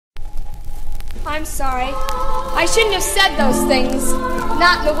I'm sorry. I shouldn't have said those things.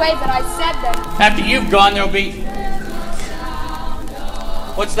 Not in the way that I said them. After you've gone, there'll be...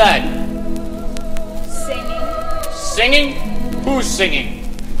 What's that? Singing. Singing? Who's singing?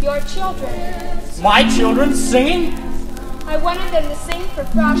 Your children. My children singing? I wanted them to sing for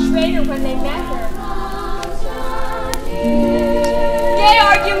Frau Schrader when they met her.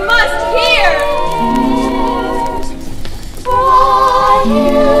 Georg, you must hear! For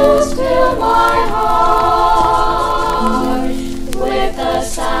you fill my heart with the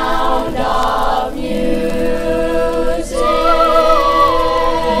sound of music.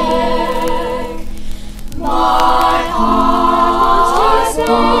 My heart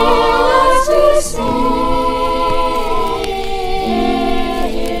wants to sing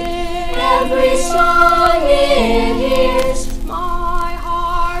every song it hears. My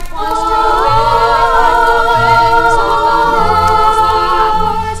heart wants to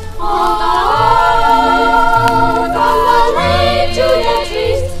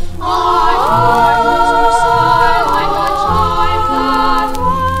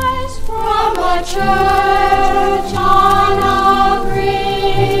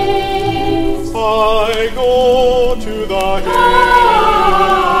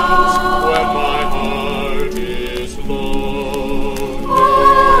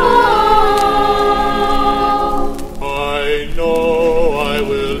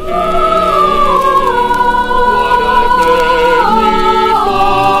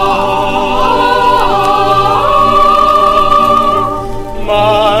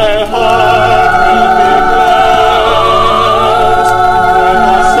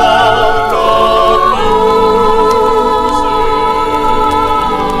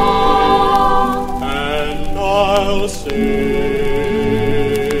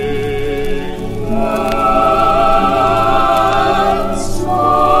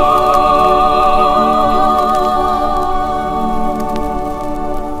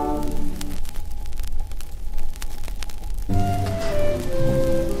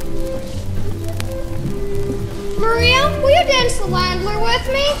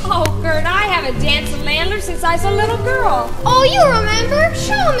I was a little girl. Oh, you remember?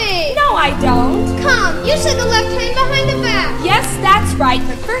 Show me. No, I don't. Come, you said the left hand behind the back. Yes, that's right.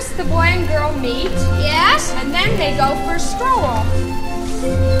 But first the boy and girl meet. Yes? And then they go for a stroll.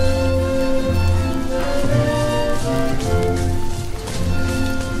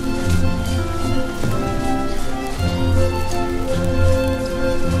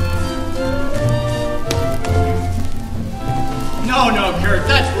 No, Kurt,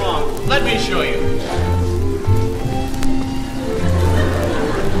 that's wrong. Let me show you.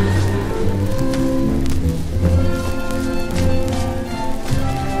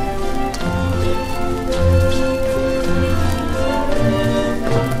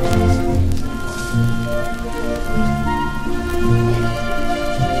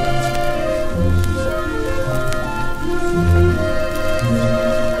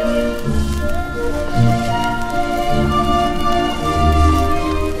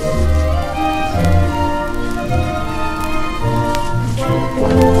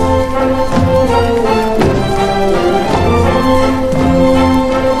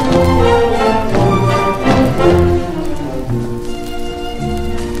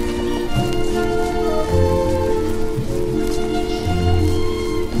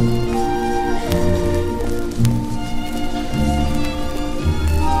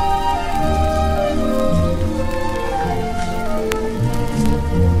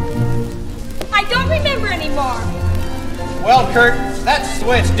 Well, Kurt, that's the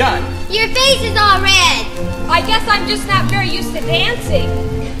way it's done. Your face is all red. I guess I'm just not very used to dancing.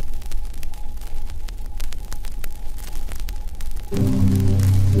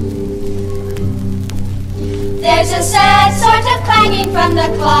 There's a sad sort of clanging from the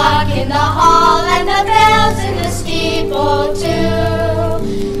clock in the hall and the bells in the steeple too.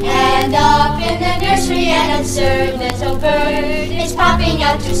 And up in the nursery an absurd little bird is popping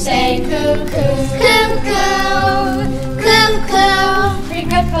out to say cuckoo, cuckoo, cuckoo.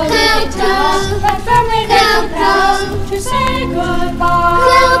 Regretfully it does, but firmly compelled to say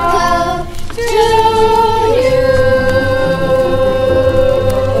goodbye to you.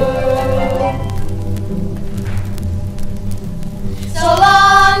 So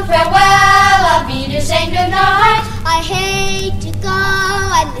long, farewell, I'll be to say goodnight. I hate to go,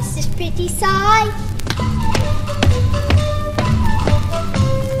 and this is pretty sight.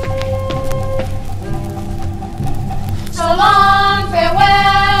 So long,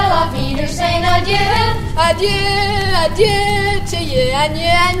 farewell, I'll be to saying adieu. Adieu, adieu to you,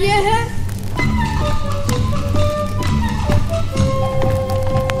 adieu, adieu.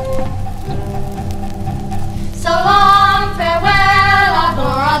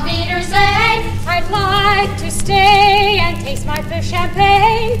 night for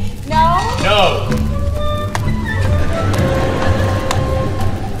champagne. No? No.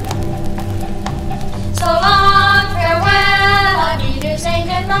 So long, farewell, on Peter say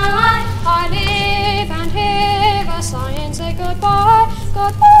goodbye. I live and hear a sigh and say goodbye,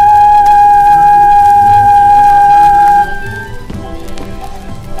 goodbye.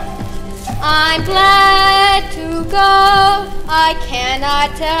 I'm glad to go, I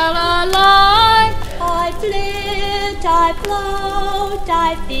cannot tell a lie. I flit, I float,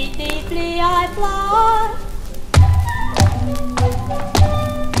 I flee, flee, flee, I fly.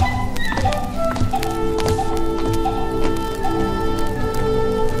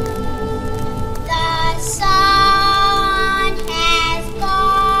 The sun has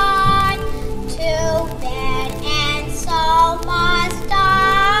gone to bed, and so must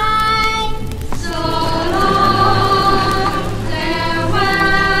I. So long,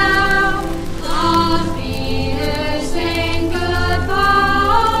 farewell, Lord Peter saying goodbye,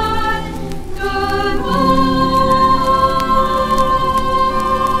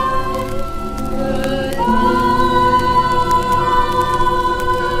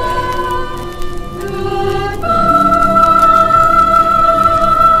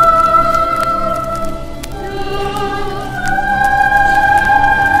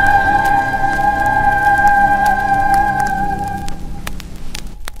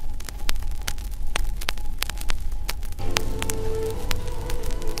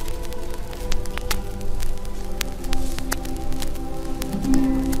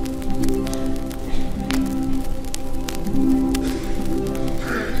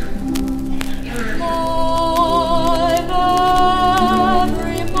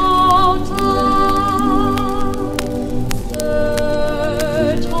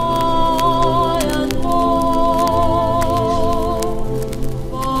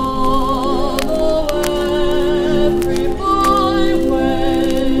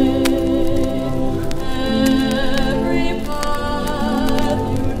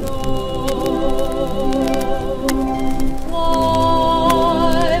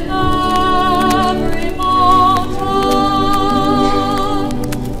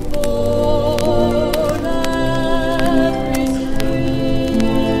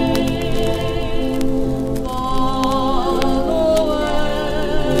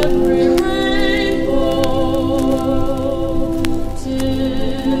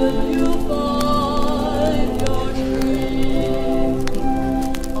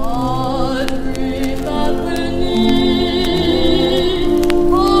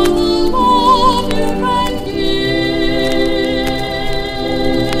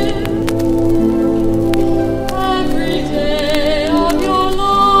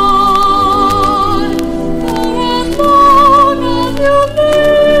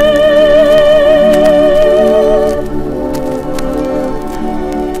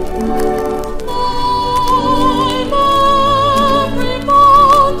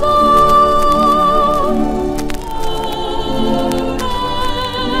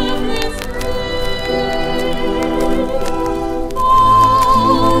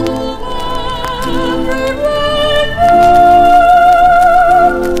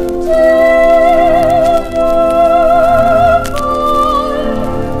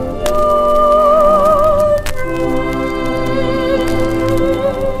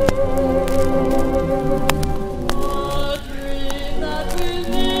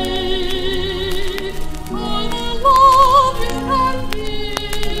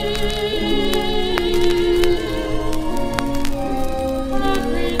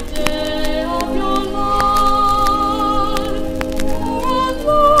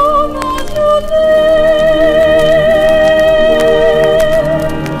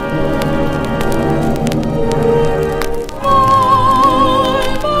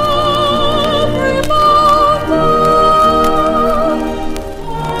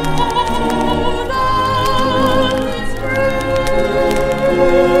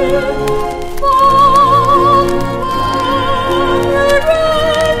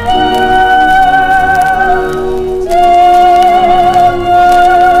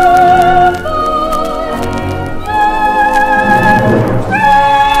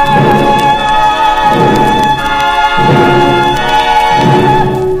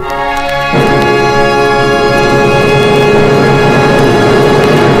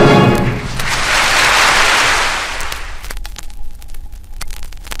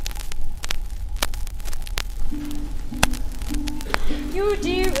 You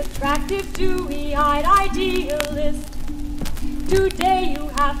dear, attractive, dewy-eyed idealist. Today you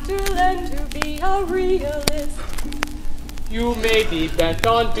have to learn to be a realist. You may be bent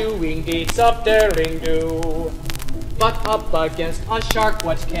on doing deeds of daring do. But up against a shark,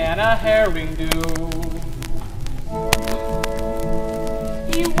 what can a herring do?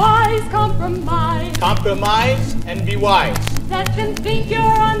 Be wise, compromise. Compromise and be wise. Let them think you're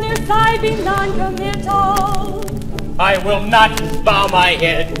on their side, be non-committal. I will not bow my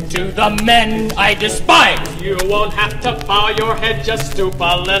head to the men I despise. You won't have to bow your head, just stoop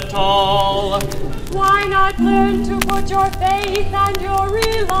a little. Why not learn to put your faith and your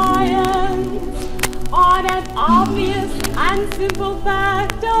reliance on an obvious and simple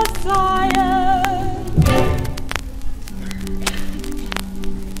fact of science?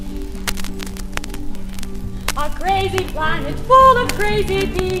 A crazy planet full of crazy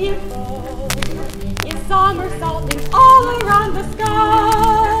people is somersaulting all around the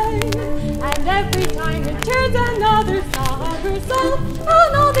sky. And every time it turns another somersault,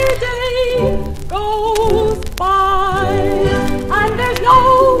 another day goes by. And there's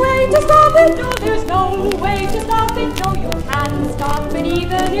no way to stop it, no, there's no way to stop it. No, you can't stop it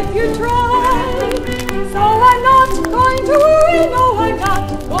even if you try. So I'm not going to worry, no, I'm not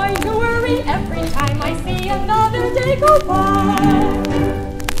going to worry every time I see another day go by.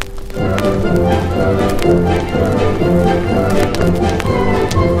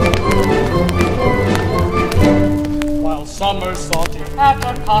 While somersaulting at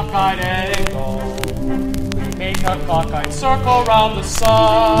a cockeyed angle, we make a cockeyed circle round the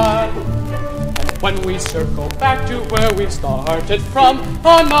sun. And when we circle back to where we started from,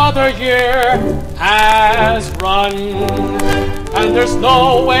 another year has run. And there's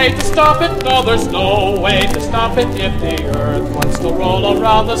no way to stop it, no, there's no way to stop it if the earth wants to roll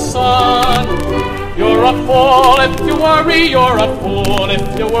around the sun. You're a fool if you worry, you're a fool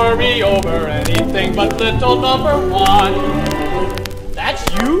if you worry over anything but little number one. That's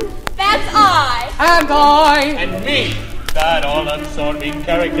you? That's I. And I. And me. That all-absorbing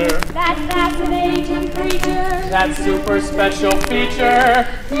character. That fascinating creature. That super special feature.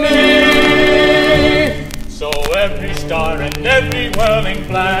 Me. So every star and every whirling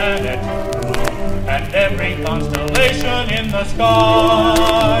planet and every constellation in the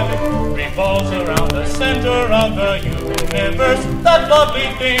sky revolves around the center of the universe, that lovely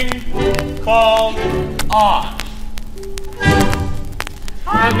thing called I.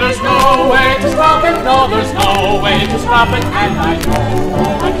 And there's no way to stop it, no, there's no way to stop it, and I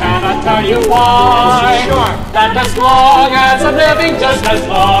know I cannot tell you why. Sure. That as long as I'm living, just as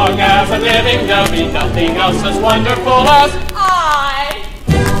long as I'm living, there'll be nothing else as wonderful as I.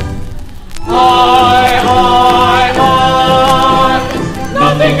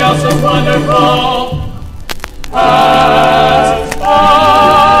 Nothing else as wonderful as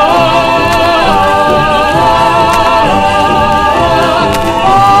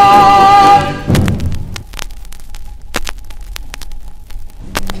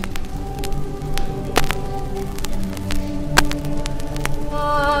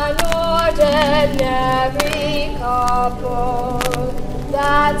ordinary couple,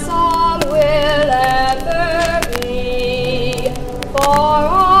 that's all we'll ever be. For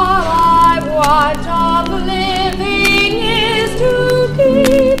all I want of living is to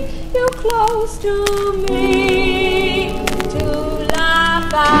keep you close to me, to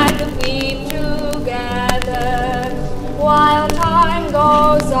laugh and weep together while time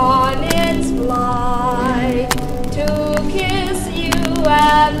goes on its flight, to kiss you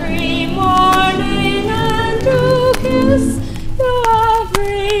every morning and to kiss you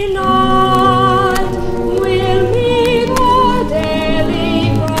every night. We'll meet our daily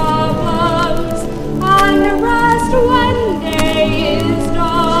problems and rest when day is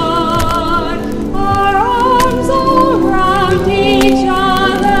done. Our arms around each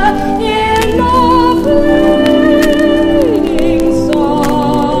other in a fleeting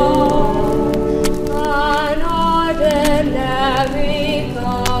song. An ordinary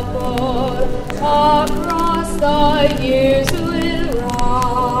couple across the years will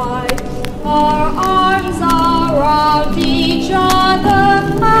ride, our arms around each other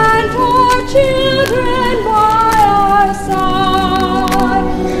and our children by our side.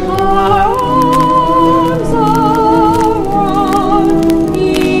 Our arms around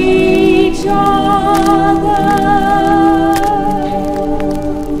each other.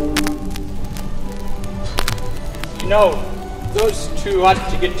 You know, those two ought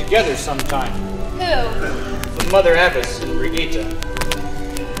to get together sometime. Who? The Mother Abbess and Brigitte.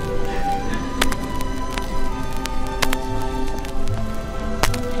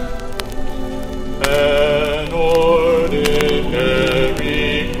 An ordinary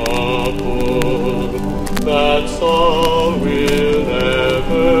couple, that's all we'll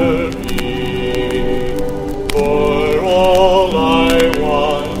ever be. For all I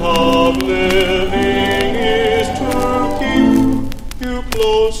want of living is to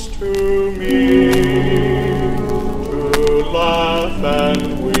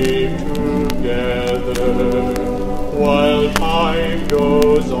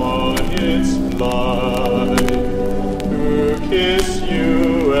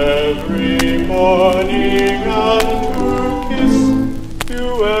sing and to kiss you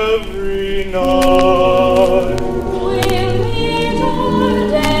every night. We'll meet our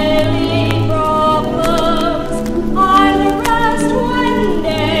daily problems, I'll rest when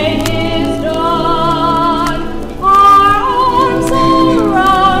day is done. Our arms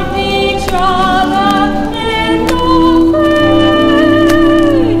around each other in the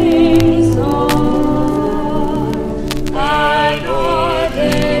fading sun. And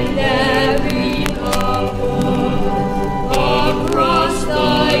ordinary couple across the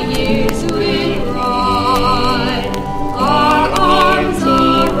years we ride, our arms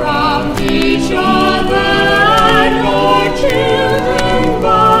around each other and our children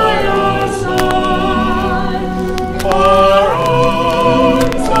by our side. Our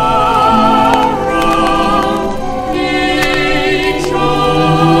arms around each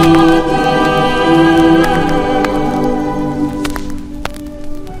other.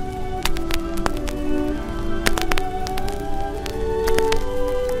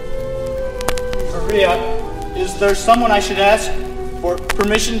 Maria, is there someone I should ask for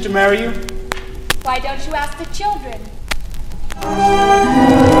permission to marry you? Why don't you ask the children?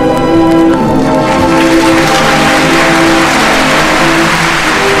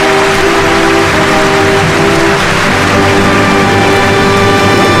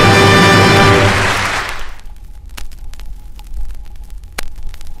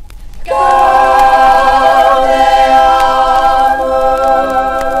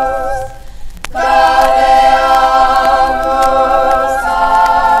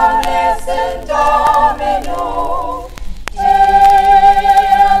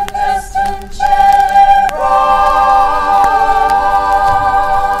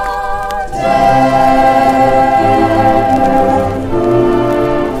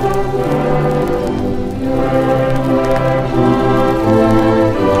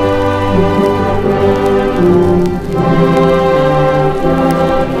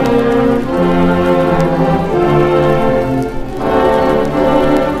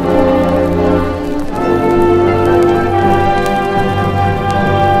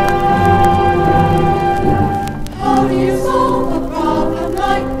 How do you solve a problem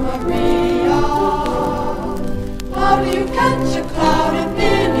like Maria? How do you catch a cloud and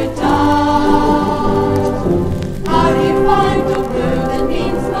pin it down? How do you find the word that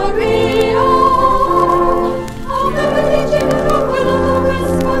means Maria? How never did you know when the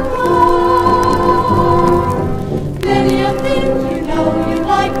whisper cloud? Many a thing you know you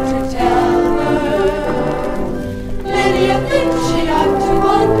like to tell her. Many a thing she ought to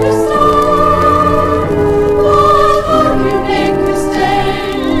understand. But how do you make her stay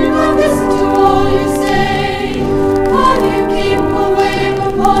and listen to all you say? How do you keep away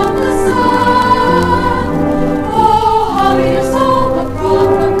upon the sun? Oh, how do you solve a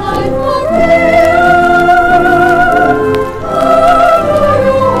problem like Maria?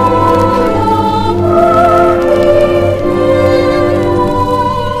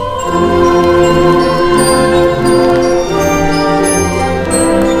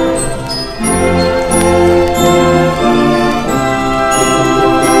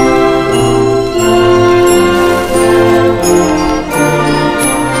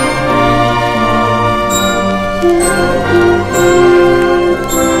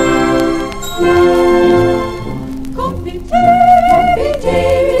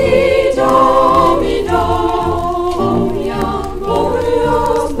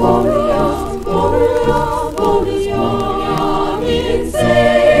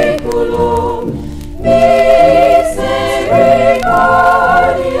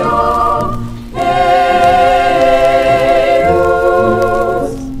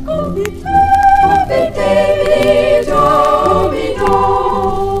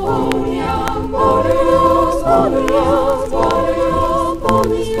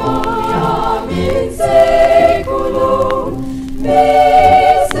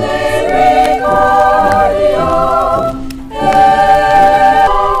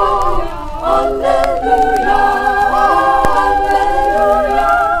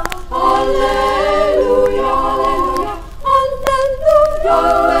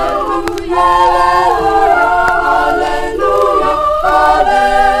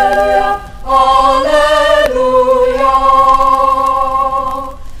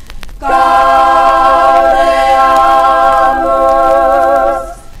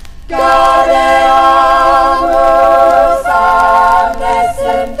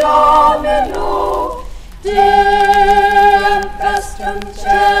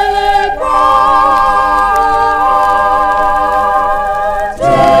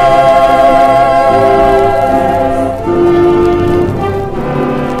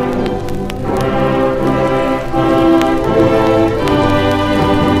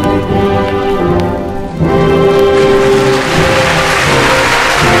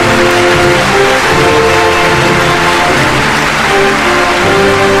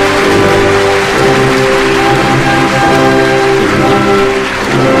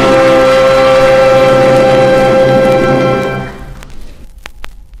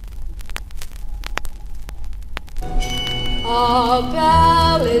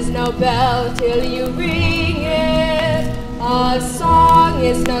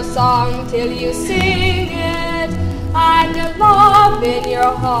 a song till you sing it, and the love in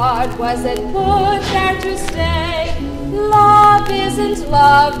your heart wasn't put there to stay. Love isn't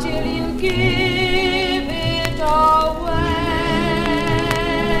love till you give it away.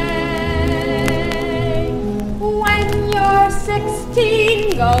 When you're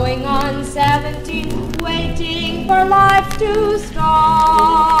 16, going on 17, waiting for life to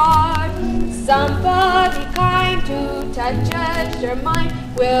start, somebody kind to touch your mind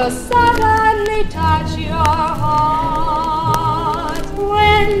will suddenly touch your heart.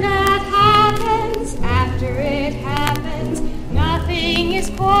 When that happens, after it happens, nothing is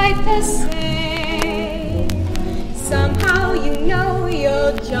quite the same. Somehow you know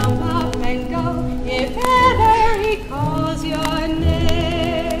you'll jump up and go if ever he calls your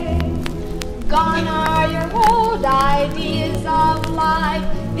name. Gone are your old ideas of life,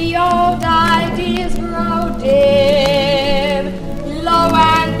 the old ideas grow dim. Lo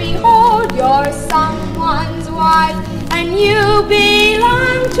and behold, you're someone's wife, and you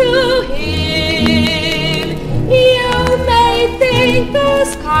belong to him. You may think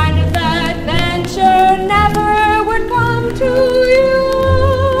this kind of adventure never would come to you.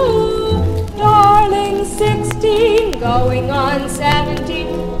 Darling, 16, going on 17,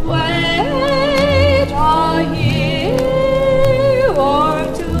 wait a year or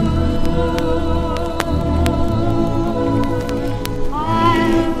two.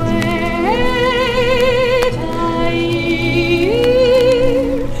 I'll wait a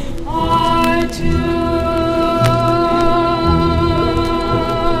year or two.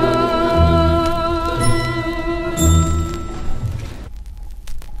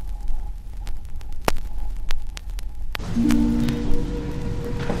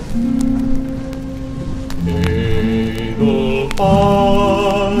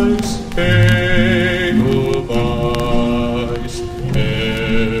 Edelweiss, Edelweiss,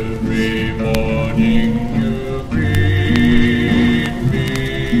 every morning you greet me,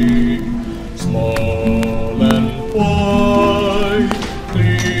 small and white,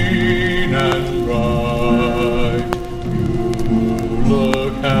 clean and bright, you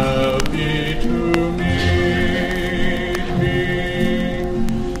look happy to meet me.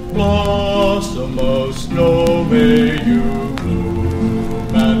 Blossom of snow, may you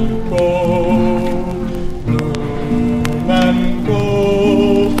bloom and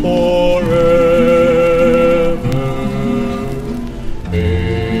grow forever.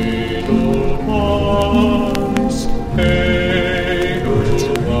 Edelweiss, Edelweiss,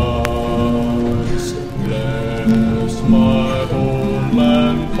 bless my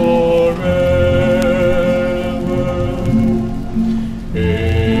homeland forever.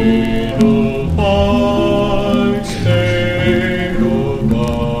 Edelweiss,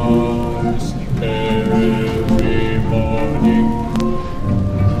 Edelweiss, every morning.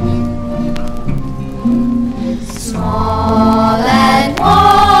 Small and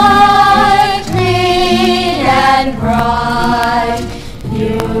white, clean and bright,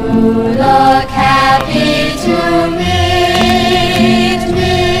 you look happy to meet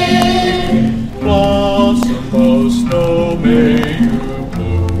me. Blossom of snow, may you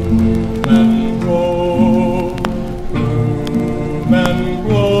bloom and grow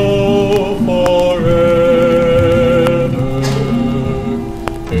forever.